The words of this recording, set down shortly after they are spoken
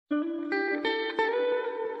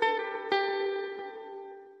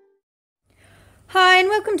and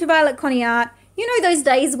welcome to Violet Connie Art. You know those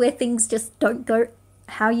days where things just don't go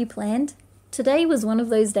how you planned? Today was one of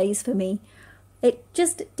those days for me. It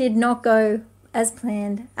just did not go as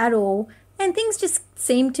planned at all, and things just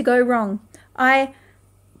seemed to go wrong. I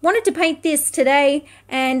wanted to paint this today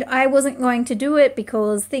and I wasn't going to do it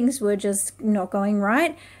because things were just not going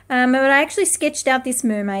right. But I actually sketched out this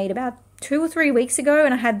mermaid about 2 or 3 weeks ago,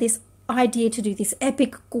 and I had this idea to do this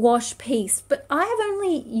epic gouache piece, but I have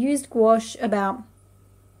only used gouache about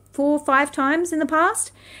 4 or 5 times in the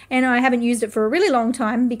past, and I haven't used it for a really long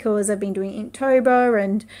time because I've been doing Inktober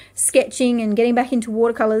and sketching and getting back into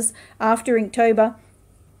watercolors after Inktober,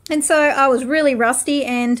 and so I was really rusty,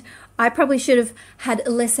 and I probably should have had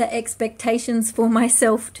lesser expectations for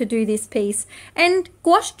myself to do this piece. And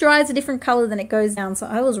gouache dries a different color than it goes down, so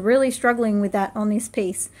I was really struggling with that on this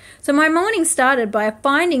piece. So my morning started by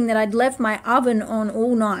finding that I'd left my oven on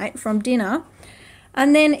all night from dinner,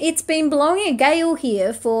 and then it's been blowing a gale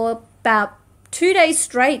here for about 2 days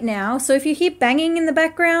straight now. So if you hear banging in the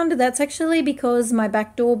background, that's actually because my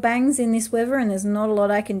back door bangs in this weather, and there's not a lot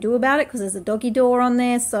I can do about it because there's a doggy door on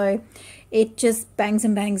there, so it just bangs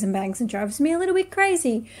and bangs and bangs and drives me a little bit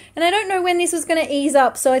crazy. And I don't know when this was going to ease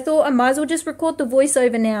up, so I thought I might as well just record the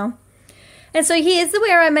voiceover now. And so here's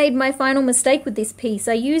where I made my final mistake with this piece.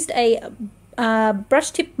 I used a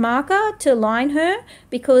brush tip marker to line her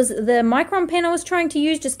because the micron pen I was trying to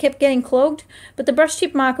use just kept getting clogged, but the brush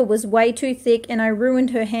tip marker was way too thick and I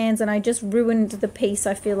ruined her hands, and I just ruined the piece,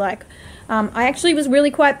 I feel like. I actually was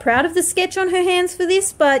really quite proud of the sketch on her hands for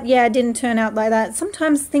this, but yeah, it didn't turn out like that.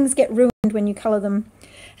 Sometimes things get ruined when you colour them.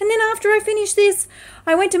 And then after I finished this,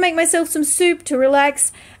 I went to make myself some soup to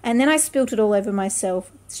relax, and then I spilt it all over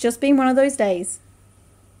myself. It's just been one of those days.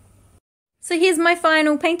 So here's my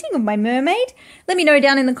final painting of my mermaid. Let me know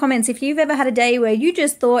down in the comments if you've ever had a day where you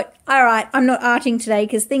just thought, alright, I'm not arting today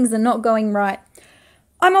because things are not going right.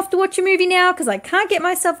 I'm off to watch a movie now because I can't get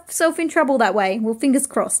myself in trouble that way. Well, fingers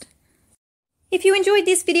crossed. If you enjoyed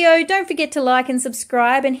this video, don't forget to like and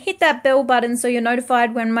subscribe and hit that bell button so you're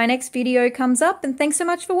notified when my next video comes up, and thanks so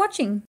much for watching.